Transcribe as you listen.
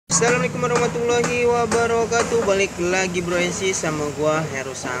Assalamualaikum warahmatullahi wabarakatuh. Balik lagi bro NC sama gua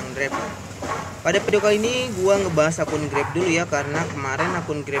Heru Sang Grab. Pada video kali ini gua ngebahas akun Grab dulu ya, karena kemarin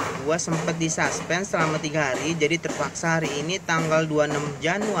akun Grab gua sempat disuspend selama 3 hari. Jadi terpaksa hari ini tanggal 26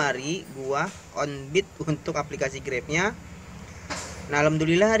 Januari gua on bid untuk aplikasi Grabnya. Nah,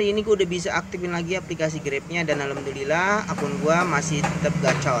 alhamdulillah hari ini gua udah bisa aktifin lagi aplikasi Grabnya, dan alhamdulillah akun gua masih tetap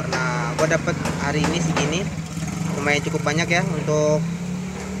gacor. Nah, gua dapat hari ini segini, lumayan cukup banyak ya untuk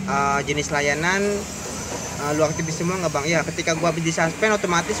jenis layanan. Lu aktifin semua nggak bang? Ya, ketika gua habis di suspend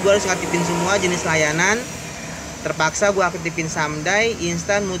otomatis gua harus aktifin semua jenis layanan. Terpaksa gua aktifin Samday,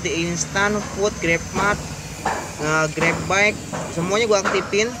 instan, multi instan, food, Grabmart, Grabbike, semuanya gua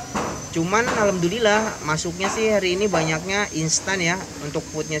aktifin. Cuman alhamdulillah masuknya sih hari ini banyaknya instan ya. Untuk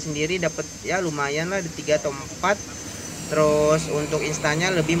foodnya sendiri dapat ya lumayan lah, ada 3 atau 4. Terus untuk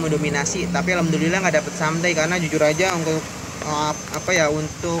instannya lebih mendominasi, tapi alhamdulillah nggak dapet Samday, karena jujur aja untuk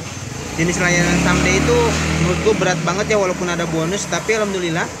untuk jenis layanan Samday itu menurut gue berat banget ya, walaupun ada bonus. Tapi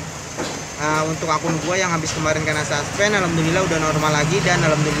alhamdulillah untuk akun gue yang habis kemarin kena suspend, alhamdulillah udah normal lagi, dan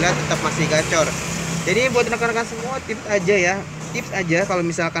alhamdulillah tetap masih gacor. Jadi buat rekan-rekan semua, tips aja kalau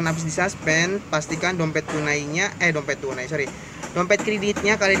misalkan habis di suspend, pastikan dompet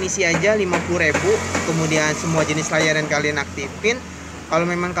kreditnya kalian isi aja 50.000, kemudian semua jenis layanan kalian aktifin. Kalau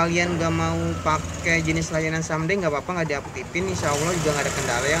memang kalian gak mau pakai jenis layanan Samday, nggak apa-apa, nggak diaktifin. Insya Allah juga nggak ada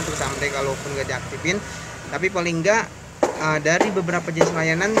kendala ya untuk Samday kalaupun nggak diaktifin. Tapi paling nggak dari beberapa jenis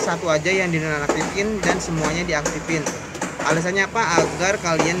layanan satu aja yang dinonaktifin dan semuanya diaktifin. Alasannya apa? Agar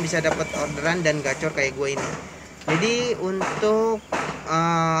kalian bisa dapat orderan dan gacor kayak gue ini. Jadi untuk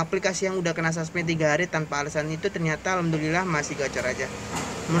aplikasi yang udah kena suspend 3 hari tanpa alasan itu, ternyata alhamdulillah masih gacor aja.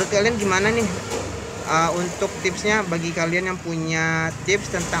 Menurut kalian gimana nih? Untuk tipsnya, bagi kalian yang punya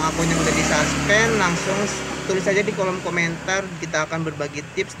tips tentang akun yang udah disuspend, langsung tulis aja di kolom komentar. Kita akan berbagi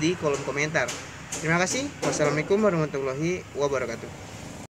tips di kolom komentar. Terima kasih. Wassalamualaikum warahmatullahi wabarakatuh.